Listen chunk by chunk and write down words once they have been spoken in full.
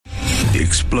The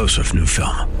explosive new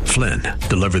film, Flynn,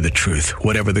 deliver the truth,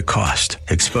 whatever the cost.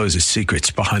 Exposes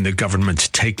secrets behind the government's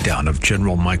takedown of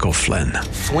General Michael Flynn.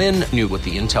 Flynn knew what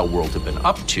the intel world had been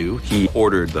up to. He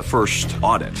ordered the first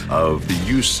audit of the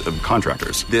use of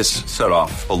contractors. This set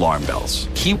off alarm bells.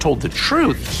 He told the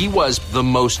truth. He was the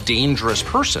most dangerous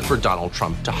person for Donald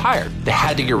Trump to hire. They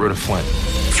had to get rid of Flynn.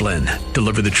 Flynn,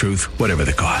 deliver the truth, whatever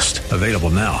the cost. Available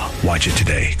now. Watch it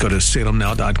today. Go to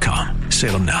salemnow.com.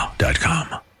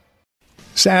 salemnow.com.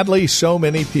 Sadly, so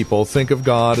many people think of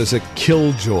God as a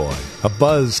killjoy, a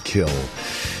buzzkill.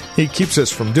 He keeps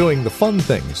us from doing the fun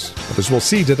things. But as we'll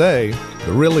see today,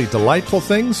 the really delightful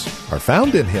things are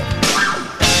found in Him.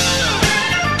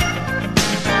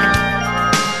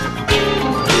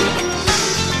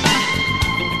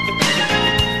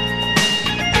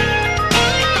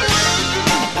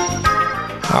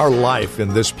 Our life in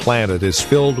this planet is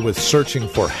filled with searching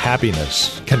for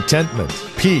happiness, contentment,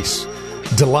 peace,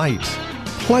 delight,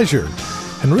 pleasure.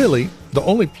 And really, the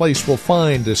only place we'll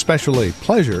find especially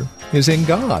pleasure is in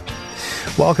God.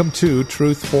 Welcome to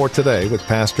Truth for Today with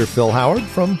Pastor Phil Howard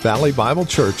from Valley Bible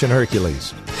Church in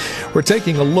Hercules. We're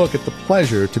taking a look at the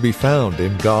pleasure to be found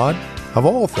in God. Of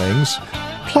all things,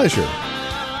 pleasure,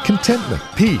 contentment,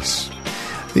 peace.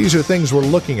 These are things we're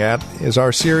looking at as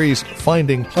our series,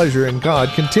 Finding Pleasure in God,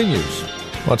 continues.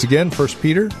 Once again, 1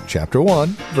 Peter chapter 1,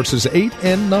 verses 8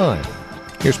 and 9.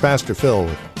 Here's Pastor Phil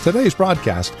with today's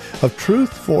broadcast of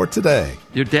Truth for Today.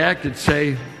 Your dad could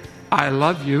say, I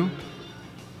love you.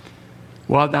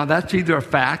 Well, now that's either a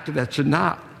fact or that's a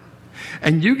not.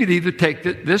 And you could either take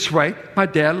it this way, my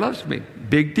dad loves me,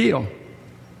 big deal.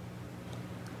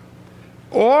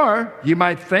 Or you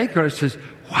might think, or it says,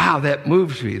 wow, that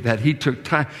moves me, that he took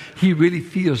time. He really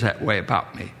feels that way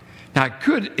about me. Now,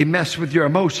 could it mess with your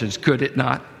emotions? Could it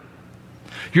not?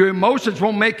 Your emotions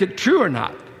won't make it true or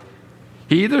not.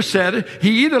 He either said it,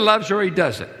 he either loves you or he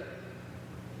doesn't.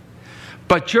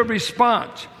 But your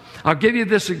response, I'll give you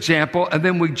this example and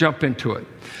then we jump into it.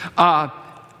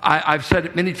 I've said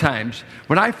it many times.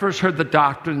 When I first heard the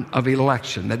doctrine of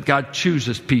election, that God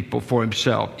chooses people for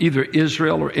himself, either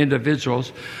Israel or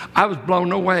individuals, I was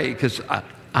blown away because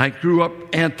I grew up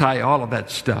anti all of that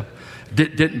stuff.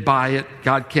 Didn't buy it.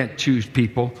 God can't choose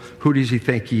people. Who does he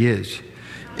think he is?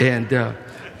 And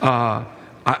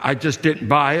I just didn't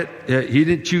buy it. He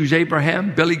didn't choose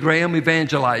Abraham. Billy Graham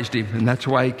evangelized him, and that's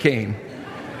why he came.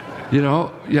 You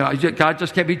know, God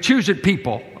just can't be choosing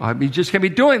people. He just can't be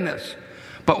doing this.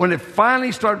 But when it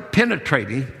finally started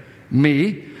penetrating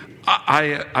me,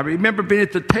 I remember being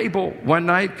at the table one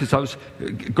night because I was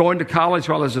going to college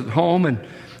while I was at home, and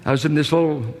I was in this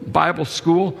little Bible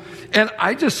school, and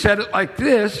I just said it like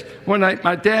this. One night,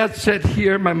 my dad sat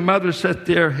here, my mother sat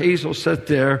there, Hazel sat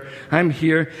there, I'm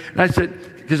here. And I said,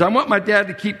 because I want my dad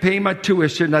to keep paying my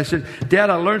tuition, and I said, Dad,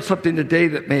 I learned something today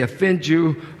that may offend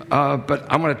you, but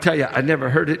I'm going to tell you, I never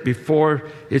heard it before.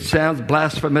 It sounds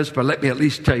blasphemous, but let me at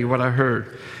least tell you what I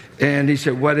heard. And he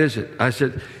said, what is it? I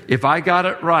said, if I got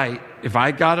it right,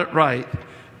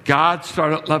 God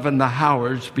started loving the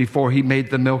Howards before he made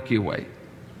the Milky Way.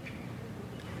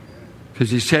 Because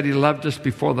he said he loved us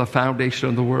before the foundation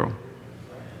of the world.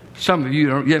 Some of you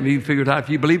don't yet even figured out if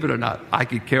you believe it or not. I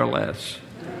could care less.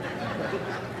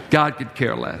 God could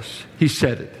care less. He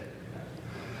said it.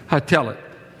 I tell it.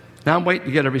 Now I'm waiting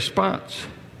to get a response.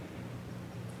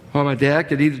 Well, my dad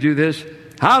could either do this.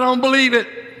 I don't believe it.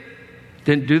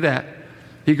 Didn't do that.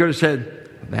 He could have said,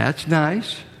 that's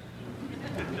nice.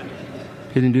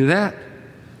 He didn't do that.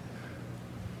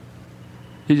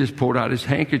 He just pulled out his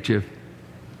handkerchief.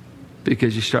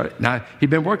 Because he started. Now, he'd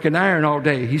been working iron all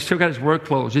day. He's still got his work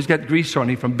clothes. He's got grease on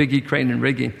him from Biggie Crane and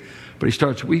Rigging. But he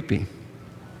starts weeping.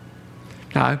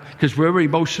 Now, because we're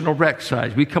emotional wreck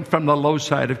side. We come from the low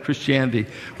side of Christianity.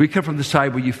 We come from the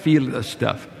side where you feel this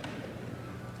stuff.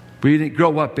 We didn't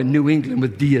grow up in New England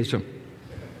with deism.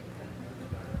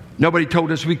 Nobody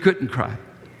told us we couldn't cry.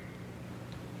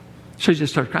 So he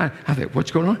just started crying. I thought,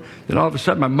 what's going on? Then all of a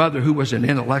sudden, my mother, who was an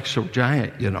intellectual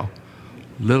giant,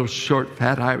 little short,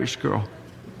 fat Irish girl,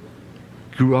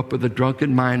 grew up with a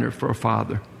drunken miner for a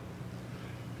father.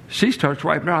 She starts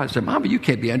wiping her eyes. I said, Mama, you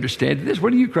can't be understanding this.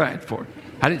 What are you crying for?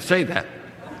 I didn't say that.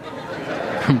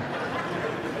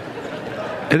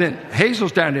 And then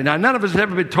Hazel's down there. Now, none of us have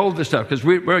ever been told this stuff because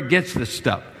we're against this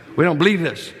stuff. We don't believe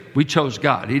this. We chose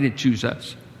God. He didn't choose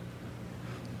us.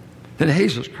 Then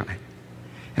Hazel's crying.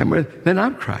 And then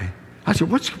I'm crying. I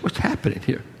said, what's happening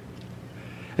here?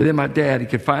 And then my dad,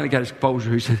 he finally got his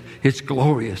composure. He said, it's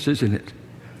glorious, isn't it?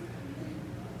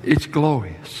 It's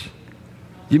glorious.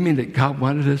 You mean that God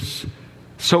wanted us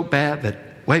so bad that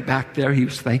way back there he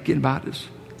was thinking about us?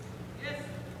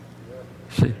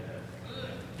 See?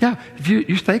 Yeah, if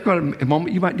you think on a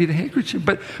moment, you might need a handkerchief.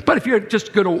 But if you're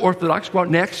just good old Orthodox, well,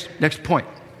 next point.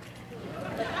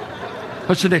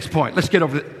 What's the next point? Let's get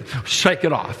over it. Shake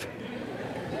it off.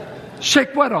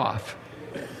 Shake what off?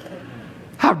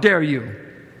 How dare you?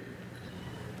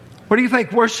 What do you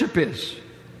think worship is?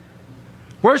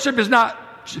 Worship is not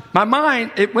my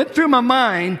mind. It went through my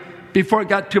mind before it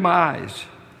got to my eyes.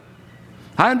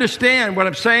 I understand what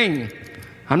I'm saying.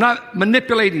 I'm not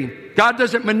manipulating. God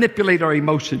doesn't manipulate our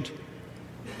emotions.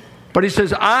 But he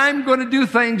says, I'm going to do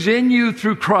things in you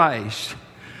through Christ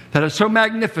that are so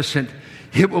magnificent,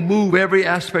 it will move every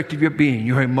aspect of your being,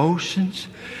 your emotions,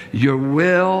 your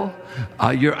will,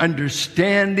 your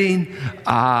understanding,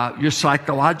 your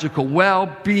psychological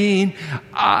well-being.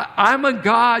 I'm a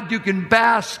God you can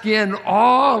bask in,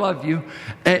 all of you.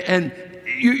 And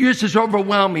yours is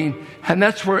overwhelming. And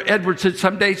that's where Edward said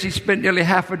some days he spent nearly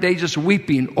half a day just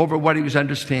weeping over what he was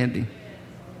understanding.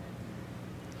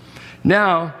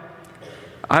 Now,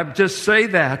 I just say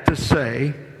that to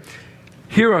say,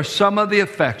 here are some of the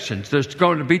affections. There's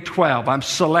going to be 12. I'm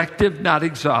selective, not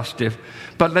exhaustive.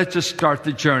 But let's just start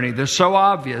the journey. They're so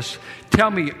obvious.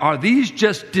 Tell me, are these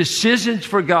just decisions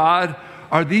for God?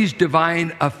 Are these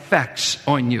divine effects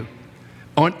on you?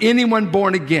 On anyone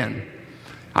born again?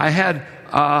 I had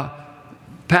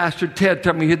Pastor Ted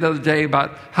tell me here the other day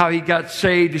about how he got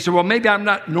saved. He said, well, maybe I'm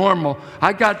not normal.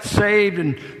 I got saved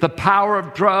and the power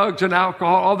of drugs and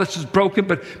alcohol, all this is broken,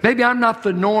 but maybe I'm not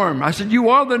the norm. I said, you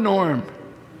are the norm.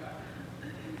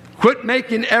 Quit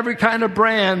making every kind of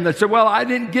brand that said, well, I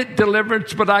didn't get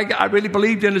deliverance, but I really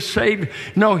believed in a Savior.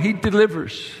 No, he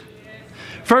delivers.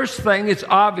 First thing, it's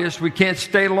obvious. We can't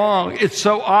stay long. It's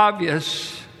so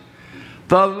obvious.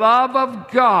 The love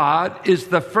of God is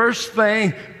the first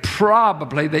thing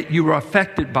probably that you were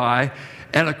affected by.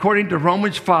 And according to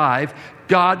Romans 5,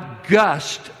 God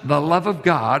gushed the love of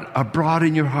God abroad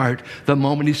in your heart the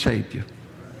moment he saved you.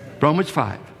 Romans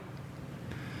 5.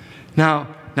 Now,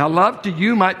 love to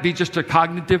you might be just a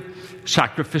cognitive,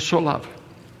 sacrificial love.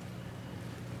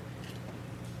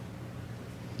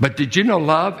 But did you know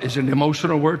love is an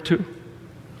emotional word too?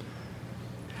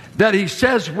 That he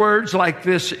says words like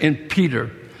this in Peter,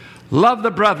 love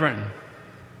the brethren.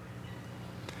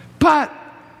 But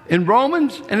in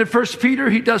Romans and in 1 Peter,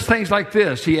 he does things like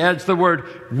this. He adds the word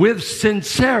with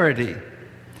sincerity.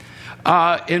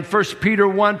 In 1 Peter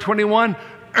 1:21,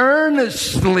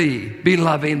 earnestly be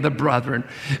loving the brethren.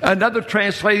 Another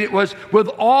translated was with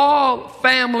all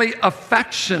family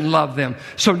affection love them.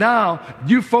 So now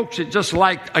you folks that just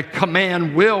like a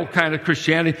command will kind of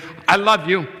Christianity, I love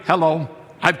you. Hello.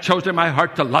 I've chosen in my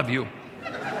heart to love you.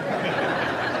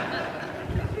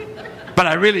 But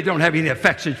I really don't have any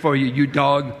affection for you, you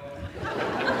dog.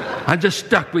 I'm just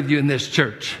stuck with you in this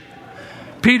church.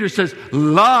 Peter says,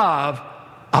 love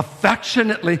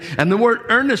affectionately. And the word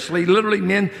earnestly literally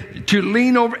meant to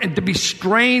lean over and to be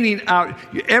straining out.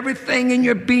 Everything in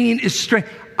your being is strained.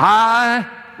 I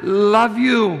love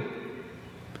you.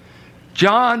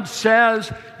 John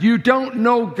says, you don't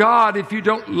know God if you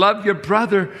don't love your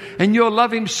brother. And you'll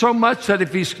love him so much that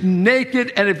if he's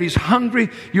naked and if he's hungry,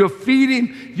 you'll feed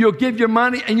him, you'll give your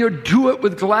money, and you'll do it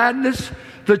with gladness.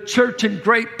 The church in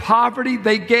great poverty,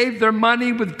 they gave their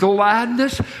money with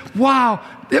gladness. Wow,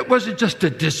 it wasn't just a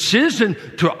decision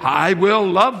to, I will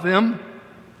love them.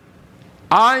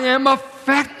 I am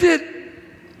affected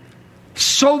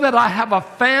so that I have a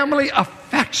family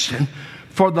affection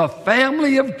for the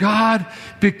family of God,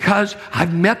 because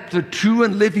I've met the true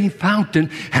and living fountain,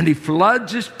 and he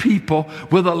floods his people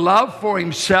with a love for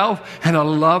himself and a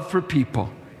love for people.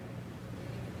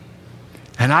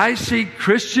 And I see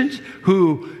Christians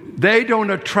who they don't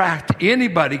attract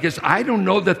anybody because I don't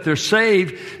know that they're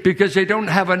saved because they don't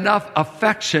have enough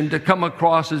affection to come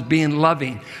across as being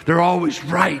loving. They're always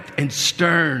right and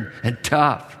stern and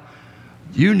tough.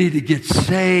 You need to get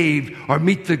saved or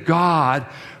meet the God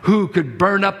who could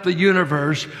burn up the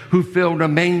universe, who filled a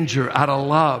manger out of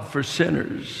love for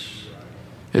sinners.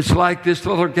 It's like this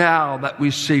little gal that we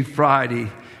see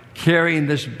Friday carrying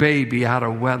this baby out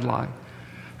of wedlock.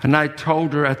 And I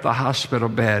told her at the hospital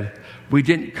bed, we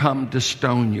didn't come to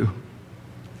stone you.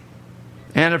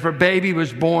 And if her baby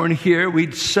was born here,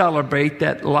 we'd celebrate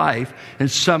that life. And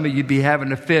some of you'd be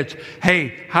having a fit.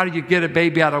 Hey, how do you get a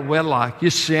baby out of wedlock? You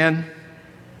sin.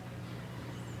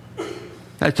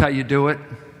 That's how you do it.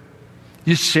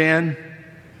 You sin,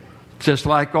 just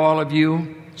like all of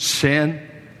you sin.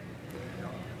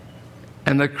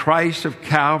 And the Christ of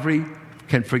Calvary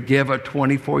can forgive a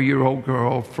 24-year-old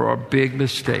girl for a big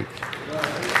mistake.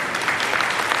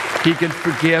 He can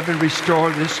forgive and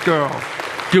restore this girl.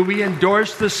 Do we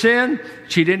endorse the sin?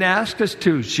 She didn't ask us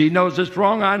to. She knows it's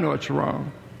wrong. I know it's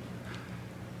wrong.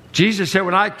 Jesus said,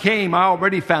 when I came, I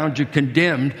already found you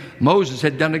condemned. Moses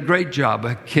had done a great job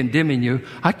of condemning you.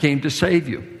 I came to save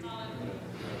you.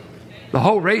 The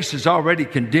whole race is already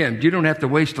condemned. You don't have to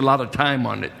waste a lot of time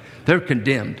on it. They're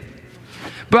condemned.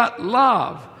 But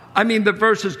love, I mean, the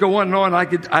verses go on and on. I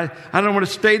don't want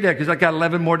to stay there because I got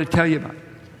 11 more to tell you about.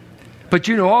 But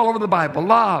you know, all over the Bible,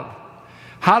 love.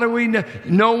 How do we know?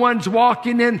 No one's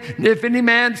walking in. If any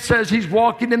man says he's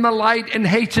walking in the light and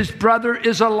hates his brother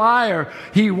is a liar.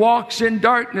 He walks in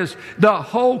darkness. The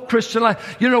whole Christian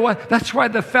life. You know what? That's why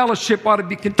the fellowship ought to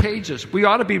be contagious. We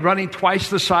ought to be running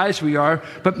twice the size we are.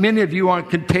 But many of you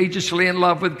aren't contagiously in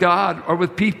love with God or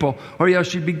with people, or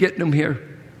else you'd be getting them here.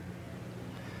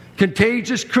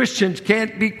 Contagious Christians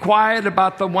can't be quiet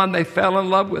about the one they fell in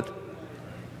love with.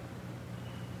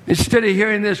 Instead of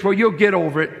hearing this, well, you'll get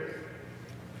over it.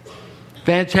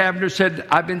 Vance Havner said,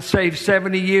 I've been saved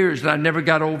 70 years and I never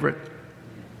got over it.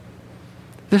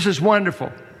 This is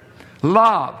wonderful.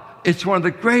 Love, it's one of the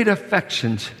great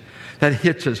affections that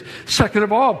hits us. Second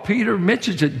of all, Peter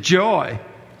mentions it, joy.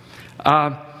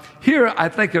 Here I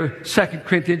think of 2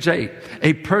 Corinthians 8.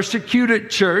 A persecuted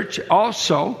church,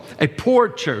 also a poor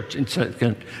church in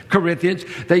 2 Corinthians,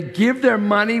 they give their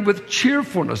money with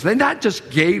cheerfulness. They not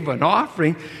just gave an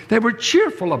offering, they were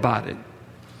cheerful about it.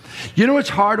 You know what's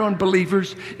hard on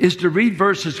believers is to read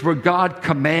verses where God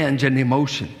commands an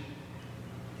emotion.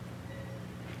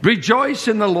 Rejoice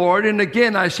in the Lord. And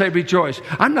again, I say rejoice.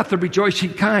 I'm not the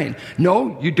rejoicing kind.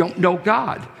 No, you don't know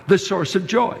God, the source of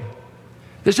joy.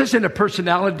 This isn't a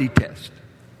personality test.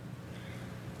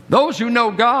 Those who know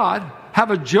God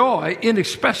have a joy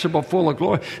inexpressible, full of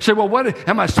glory. Say, well, what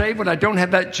am I saved when I don't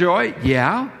have that joy?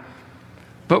 Yeah.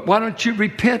 But why don't you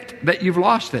repent that you've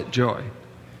lost that joy?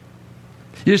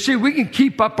 You see, we can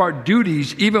keep up our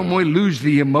duties even when we lose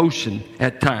the emotion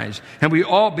at times. And we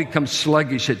all become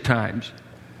sluggish at times.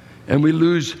 And we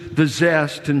lose the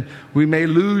zest, and we may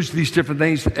lose these different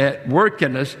things at work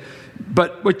in us.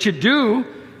 But what you do,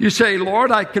 you say,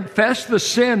 Lord, I confess the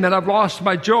sin that I've lost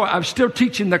my joy. I'm still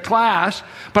teaching the class,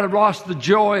 but I've lost the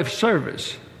joy of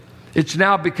service. It's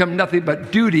now become nothing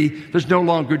but duty. There's no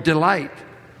longer delight.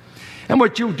 And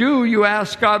what you do, you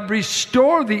ask God,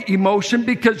 restore the emotion,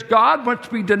 because God wants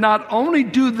me to not only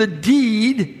do the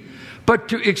deed, but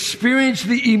to experience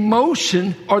the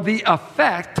emotion or the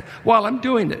effect while I'm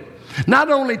doing it. Not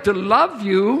only to love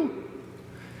you,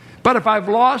 but if I've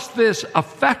lost this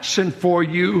affection for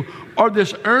you or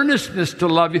this earnestness to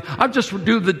love you, I'll just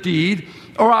do the deed,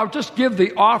 or I'll just give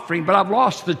the offering, but I've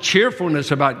lost the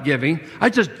cheerfulness about giving.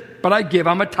 But I give,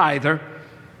 I'm a tither.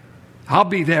 I'll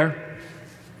be there.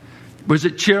 Was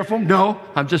it cheerful? No,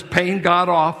 I'm just paying God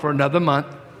off for another month.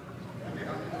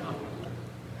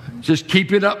 Just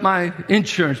keeping up my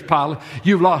insurance policy.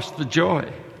 You've lost the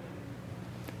joy.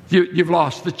 You've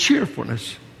lost the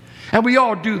cheerfulness. And we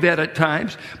all do that at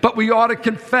times, but we ought to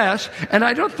confess. And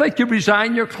I don't think you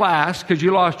resign your class because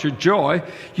you lost your joy.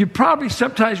 You probably,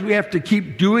 sometimes we have to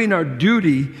keep doing our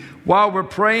duty while we're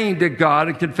praying to God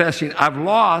and confessing, I've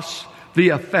lost the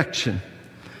affection.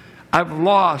 I've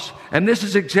lost. And this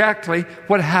is exactly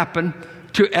what happened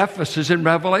to Ephesus in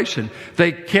Revelation.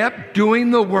 They kept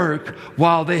doing the work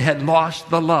while they had lost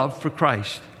the love for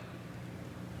Christ.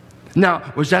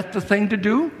 Now, was that the thing to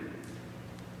do?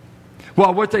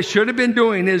 Well, what they should have been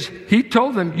doing is, he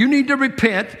told them, you need to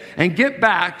repent and get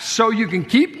back so you can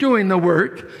keep doing the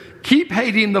work, keep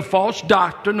hating the false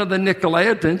doctrine of the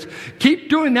Nicolaitans, keep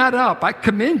doing that up. I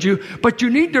commend you, but you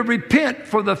need to repent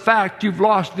for the fact you've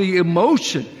lost the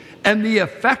emotion and the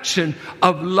affection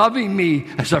of loving me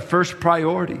as a first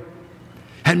priority.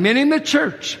 And many in the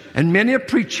church and many a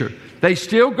preacher, they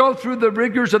still go through the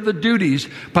rigors of the duties,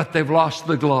 but they've lost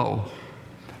the glow.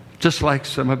 Just like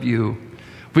some of you.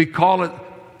 We call it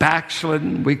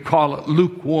backslidden. We call it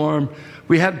lukewarm.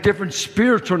 We have different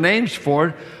spiritual names for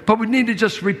it, but we need to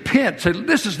just repent. Say,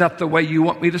 this is not the way you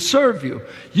want me to serve you.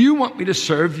 You want me to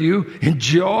serve you in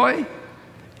joy,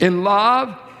 in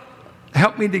love.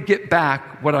 Help me to get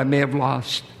back what I may have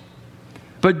lost.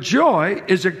 But joy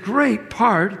is a great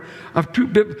part of true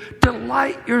biblical.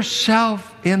 Delight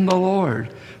yourself in the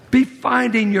Lord. Be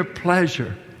finding your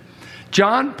pleasure.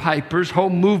 John Piper's whole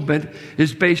movement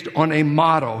is based on a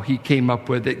motto he came up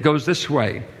with. It goes this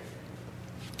way.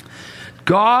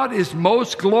 God is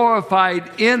most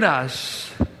glorified in us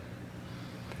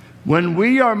when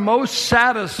we are most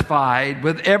satisfied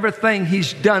with everything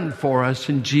He's done for us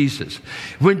in Jesus.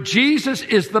 When Jesus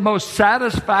is the most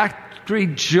satisfactory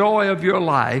joy of your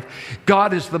life,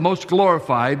 God is the most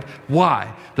glorified.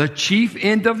 Why? The chief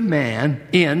end of man,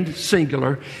 end,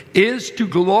 singular, is to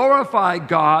glorify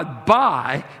God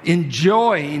by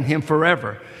enjoying Him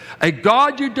forever. A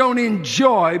God you don't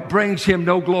enjoy brings him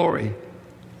no glory.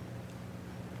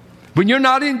 When you're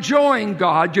not enjoying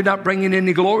God, you're not bringing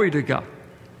any glory to God.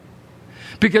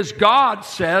 Because God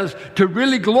says to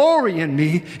really glory in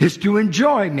me is to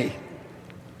enjoy me.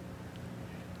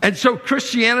 And so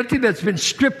Christianity that's been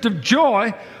stripped of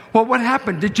joy, well, what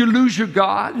happened? Did you lose your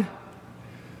God?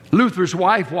 Luther's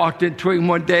wife walked into him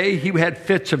one day. He had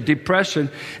fits of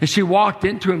depression. And she walked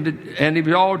into him and he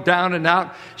was all down and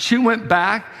out. She went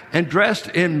back and dressed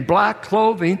in black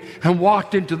clothing and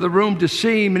walked into the room to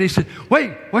see him. And he said,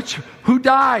 wait, who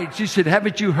died? She said,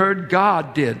 haven't you heard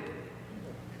God did?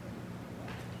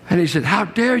 And he said, how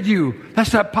dare you?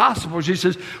 That's not possible. She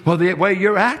says, well, the way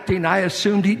you're acting, I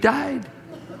assumed he died.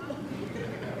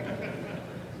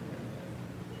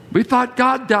 We thought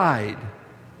God died.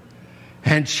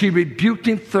 And she rebuked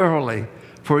him thoroughly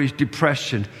for his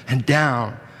depression and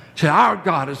down. She said, our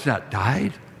God has not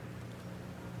died.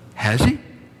 Has he?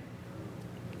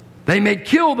 They may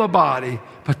kill the body,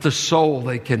 but the soul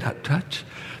they cannot touch.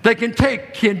 They can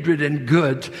take kindred and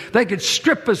goods. They can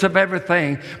strip us of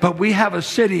everything. But we have a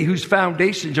city whose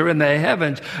foundations are in the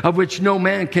heavens, of which no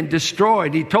man can destroy.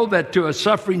 And he told that to a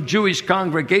suffering Jewish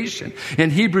congregation in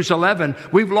Hebrews 11.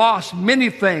 We've lost many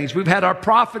things. We've had our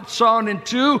prophets sawn in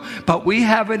two, but we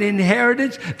have an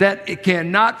inheritance that it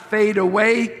cannot fade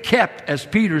away, kept, as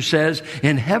Peter says,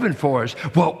 in heaven for us.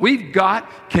 What we've got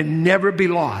can never be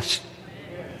lost.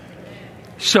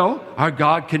 So our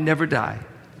God can never die.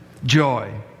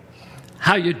 Joy.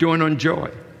 How you doing on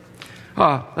joy?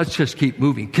 Let's just keep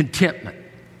moving. Contentment.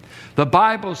 The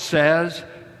Bible says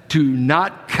to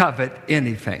not covet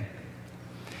anything.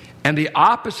 And the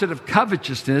opposite of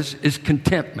covetousness is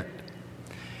contentment.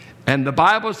 And the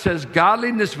Bible says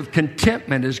godliness with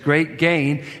contentment is great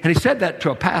gain. And he said that to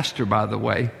a pastor, by the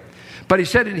way. But he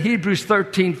said in Hebrews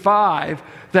 13:5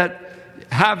 that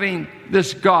having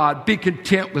this God, be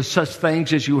content with such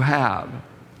things as you have.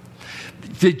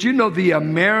 Did you know the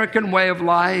American way of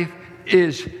life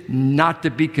is not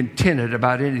to be contented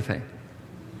about anything?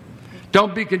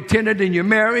 Don't be contented in your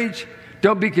marriage.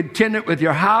 Don't be contented with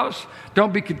your house.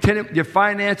 Don't be contented with your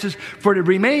finances. For to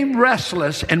remain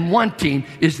restless and wanting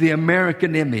is the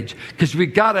American image. Because we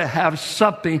got to have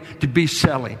something to be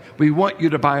selling. We want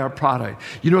you to buy our product.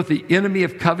 You know what the enemy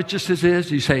of covetousness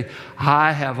is? You say,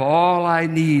 I have all I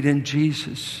need in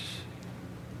Jesus.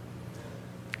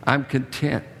 I'm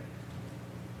content.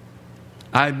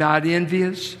 I'm not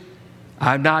envious.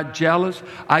 I'm not jealous.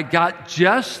 I got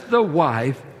just the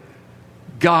wife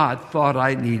God thought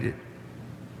I needed.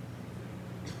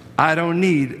 I don't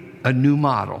need a new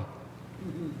model.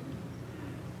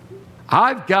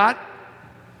 I've got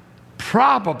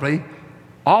probably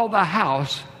all the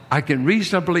house I can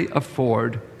reasonably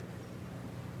afford.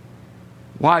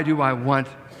 Why do I want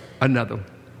another?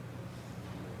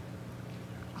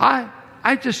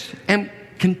 I just am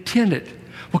contented.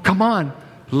 Well, come on.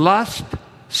 Lust,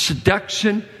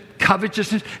 seduction,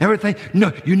 covetousness, everything.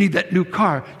 No, you need that new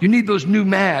car. You need those new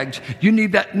mags. You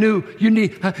need that new,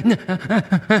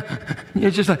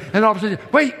 it's just like, and all of a sudden,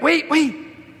 wait.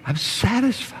 I'm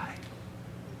satisfied.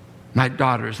 My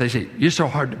daughters, they say, you're so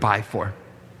hard to buy for.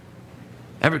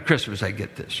 Every Christmas I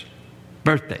get this.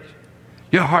 Birthdays.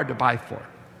 You're hard to buy for.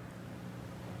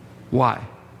 Why?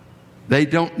 They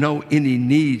don't know any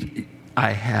need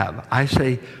I have. I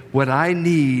say, what I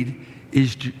need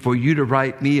is for you to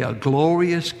write me a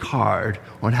glorious card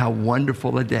on how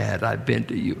wonderful a dad I've been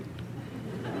to you.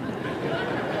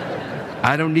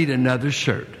 I don't need another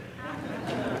shirt.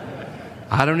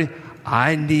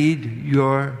 I need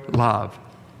your love.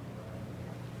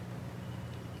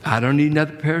 I don't need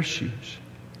another pair of shoes.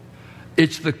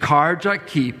 It's the cards I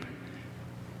keep,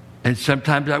 and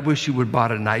sometimes I wish you would have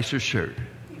bought a nicer shirt.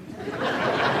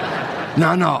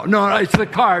 No, it's the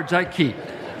cards I keep.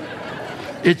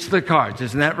 It's the cards,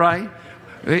 isn't that right?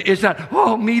 It's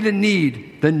not, me the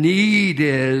need. The need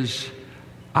is,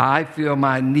 I feel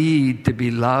my need to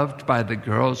be loved by the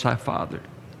girls I fathered.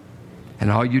 And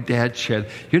all you dads share.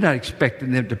 You're not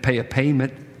expecting them to pay a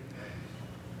payment.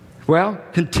 Well,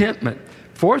 contentment.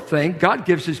 Fourth thing, God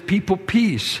gives his people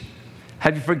peace.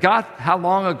 Have you forgot how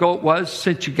long ago it was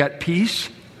since you got peace?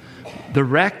 The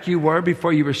wreck you were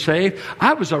before you were saved.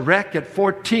 I was a wreck at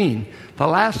 14. The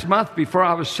last month before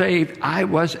I was saved, I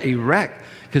was a wreck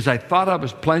because I thought I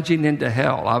was plunging into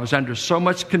hell. I was under so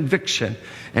much conviction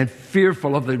and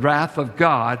fearful of the wrath of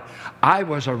God. I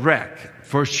was a wreck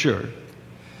for sure.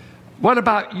 What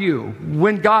about you?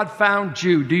 When God found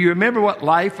you, do you remember what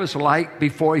life was like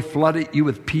before he flooded you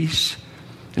with peace?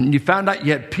 And you found out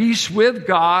you had peace with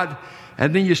God,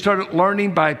 And then you start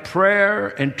learning by prayer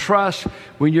and trust.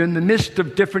 When you're in the midst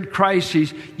of different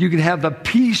crises, you can have the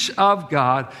peace of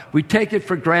God. We take it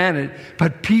for granted,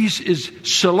 but peace is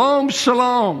shalom,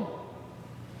 shalom.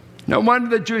 No wonder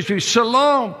the Jewish people,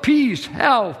 shalom, peace,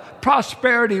 health,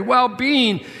 prosperity,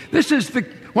 well-being. This is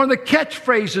one of the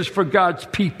catchphrases for God's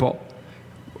people.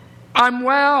 I'm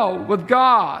well with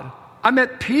God. I'm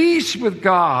at peace with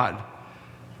God.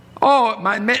 Oh,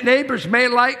 my neighbors may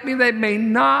like me, they may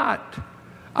not.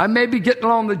 I may be getting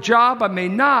along the job, I may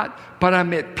not, but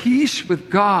I'm at peace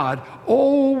with God.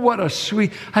 Oh, what a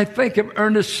sweet, I think of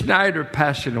Ernest Snyder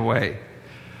passing away.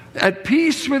 At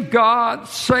peace with God,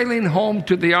 sailing home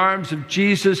to the arms of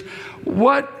Jesus.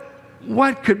 What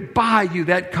could buy you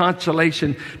that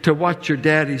consolation to watch your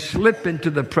daddy slip into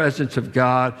the presence of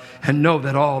God and know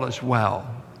that all is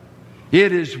well?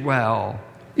 It is well.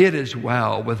 It is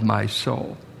well with my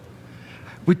soul.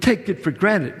 We take it for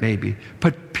granted maybe,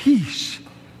 but peace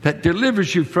that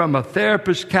delivers you from a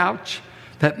therapist's couch,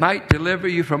 that might deliver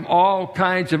you from all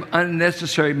kinds of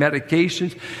unnecessary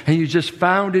medications, and you just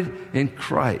found it in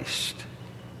Christ.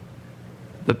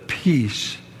 The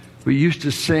peace. We used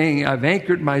to sing, I've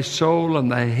anchored my soul in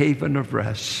the haven of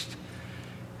rest.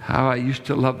 How I used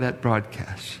to love that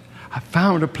broadcast. I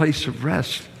found a place of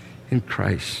rest in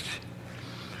Christ.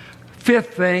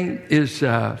 Fifth thing is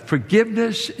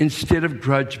forgiveness instead of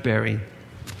grudge bearing.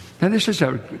 Now, this is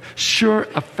a sure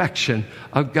affection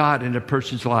of God in a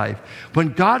person's life. When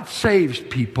God saves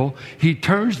people, He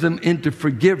turns them into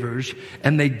forgivers,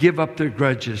 and they give up their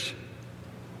grudges.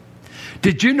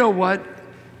 Did you know what?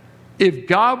 If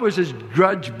God was as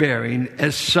grudge-bearing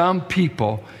as some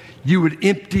people, you would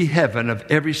empty heaven of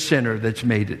every sinner that's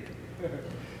made it.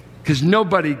 Because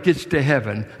nobody gets to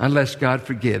heaven unless God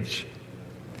forgives.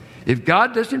 If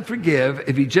God doesn't forgive,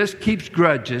 if He just keeps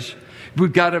grudges,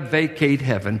 we've got to vacate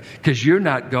heaven, because you're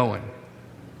not going.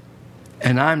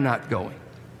 And I'm not going.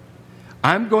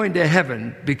 I'm going to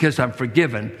heaven because I'm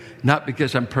forgiven, not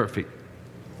because I'm perfect.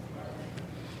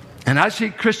 And I see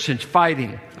Christians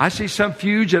fighting. I see some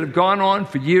feuds that have gone on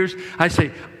for years. I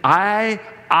say, I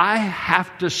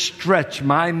have to stretch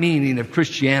my meaning of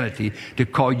Christianity to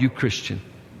call you Christian.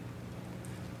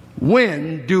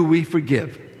 When do we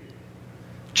forgive?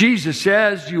 Jesus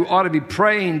says you ought to be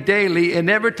praying daily, and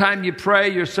every time you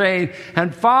pray, you're saying,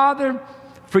 and Father,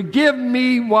 forgive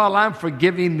me while I'm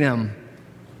forgiving them.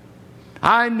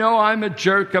 I know I'm a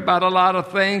jerk about a lot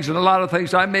of things, and a lot of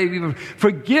things I may even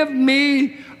forgive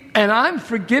me, and I'm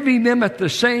forgiving them at the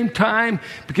same time,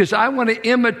 because I want to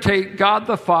imitate God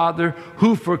the Father,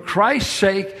 who for Christ's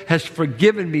sake has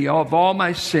forgiven me of all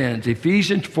my sins.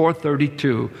 Ephesians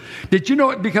 4:32. Did you know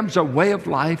it becomes a way of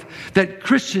life that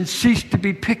Christians cease to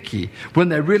be picky when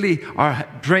they really are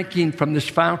drinking from this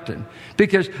fountain?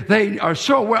 Because they are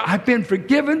so aware, I've been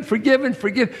forgiven.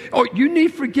 Oh, you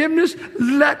need forgiveness?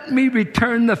 Let me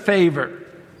return the favor.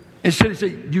 Instead of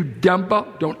saying, you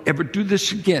dumbo, don't ever do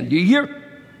this again. Do you hear?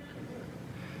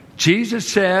 Jesus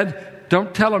said,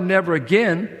 don't tell them never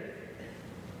again.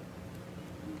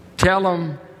 Tell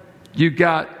them you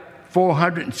got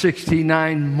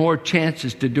 469 more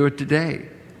chances to do it today.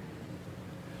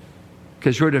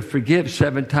 Because we're to forgive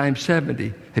 7 times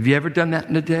 70. Have you ever done that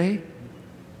in a day?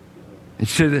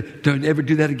 Instead of, don't ever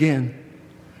do that again.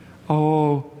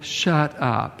 Oh, shut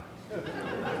up.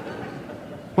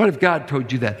 What if God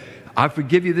told you that? I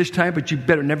forgive you this time, but you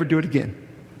better never do it again.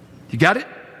 You got it?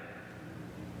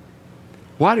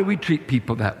 Why do we treat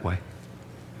people that way?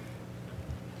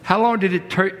 How long did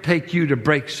it take you to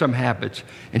break some habits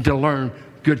and to learn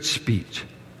good speech?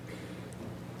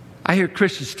 I hear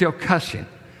Christians still cussing.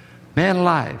 Man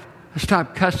alive, I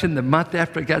stopped cussing the month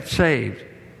after I got saved.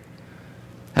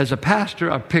 As a pastor,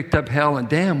 I've picked up hell and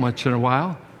damn once in a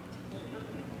while.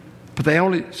 But they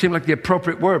only seem like the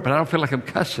appropriate word, but I don't feel like I'm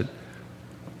cussing.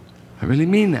 I really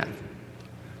mean that.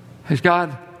 Has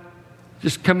God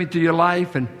just come into your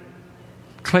life and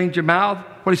cleaned your mouth?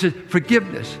 Well, He says,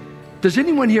 forgiveness. Does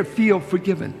anyone here feel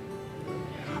forgiven?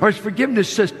 Or is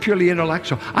forgiveness just purely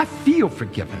intellectual? I feel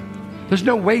forgiven. There's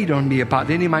no weight on me about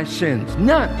any of my sins.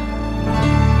 None.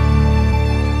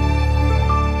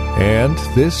 And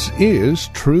this is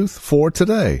Truth for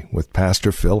Today with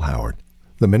Pastor Phil Howard,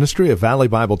 the ministry of Valley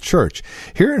Bible Church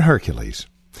here in Hercules.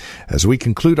 As we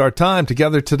conclude our time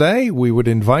together today, we would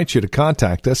invite you to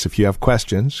contact us if you have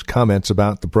questions, comments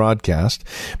about the broadcast.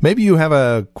 Maybe you have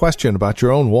a question about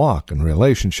your own walk and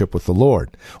relationship with the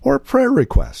Lord, or a prayer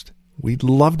request. We'd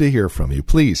love to hear from you.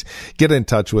 Please get in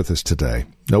touch with us today.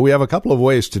 Now, we have a couple of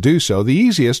ways to do so. The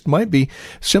easiest might be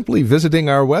simply visiting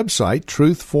our website,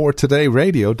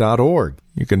 truthfortodayradio.org.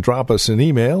 You can drop us an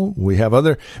email. We have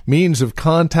other means of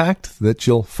contact that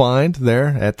you'll find there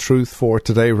at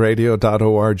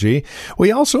truthfortodayradio.org.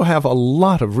 We also have a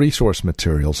lot of resource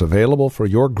materials available for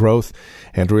your growth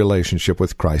and relationship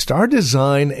with Christ. Our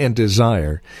design and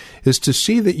desire is to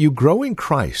see that you grow in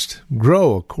Christ,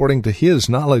 grow according to His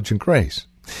knowledge and grace.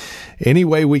 Any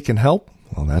way we can help,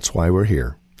 well, that's why we're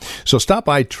here. So stop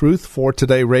by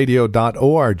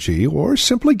truthfortodayradio.org or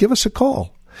simply give us a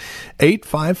call.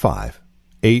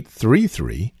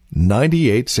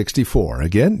 855-833-9864.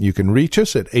 Again, you can reach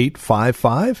us at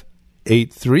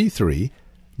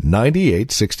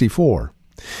 855-833-9864.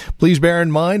 Please bear in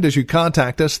mind as you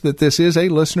contact us that this is a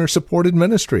listener-supported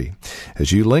ministry.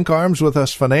 As you link arms with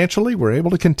us financially, we're able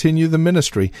to continue the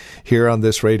ministry here on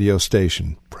this radio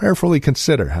station. Prayerfully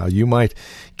consider how you might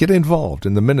get involved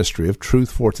in the ministry of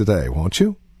Truth for Today, won't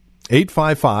you?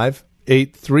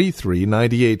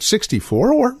 855-833-9864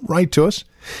 or write to us.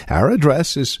 Our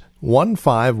address is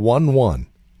 1511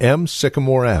 M.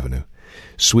 Sycamore Avenue,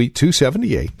 Suite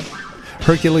 278,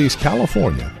 Hercules,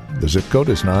 California. The zip code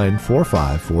is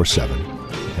 94547.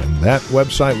 And that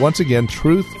website, once again,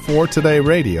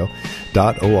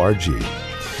 truthfortodayradio.org.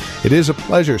 It is a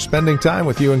pleasure spending time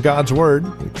with you in God's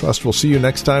Word. We trust we'll see you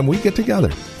next time we get together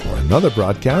for another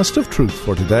broadcast of Truth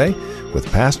for Today with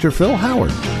Pastor Phil Howard.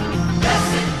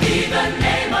 Blessed be the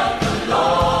name of the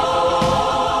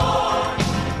Lord.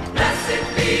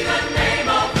 Blessed be the name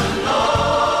of the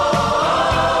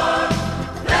Lord.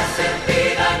 Blessed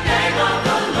be the name of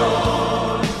the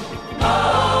Lord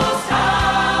Most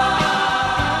High.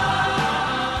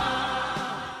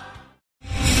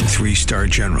 3-star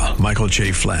General Michael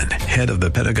J. Flynn, head of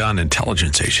the Pentagon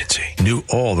Intelligence Agency, knew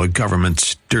all the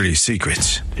government's dirty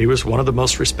secrets. He was one of the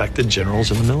most respected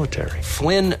generals in the military.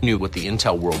 Flynn knew what the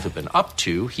intel world had been up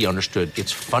to. He understood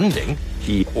its funding.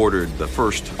 He ordered the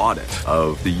first audit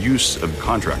of the use of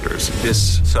contractors.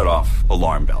 This set off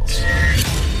alarm bells.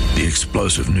 The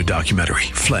explosive new documentary,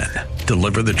 Flynn,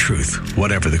 Deliver the Truth,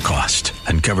 Whatever the Cost,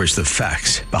 uncovers the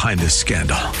facts behind this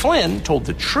scandal. Flynn told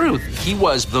the truth. He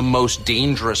was the most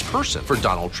dangerous person for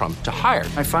Donald Trump to hire.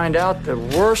 I find out the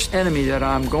worst enemy that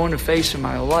I'm going to face in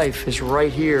my life is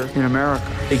right here in America.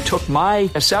 They took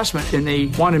my assessment and they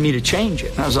wanted me to change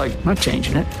it. And I was like, I'm not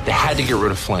changing it. They had to get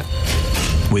rid of Flynn.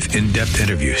 With in-depth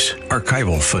interviews,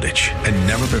 archival footage, and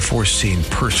never-before-seen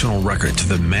personal records of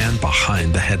the man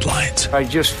behind the headlines. I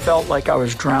just felt like I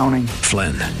was drowning.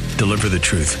 Flynn, Deliver the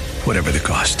Truth, Whatever the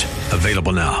Cost.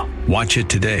 Available now. Watch it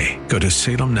today. Go to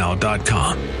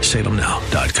salemnow.com.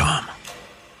 salemnow.com.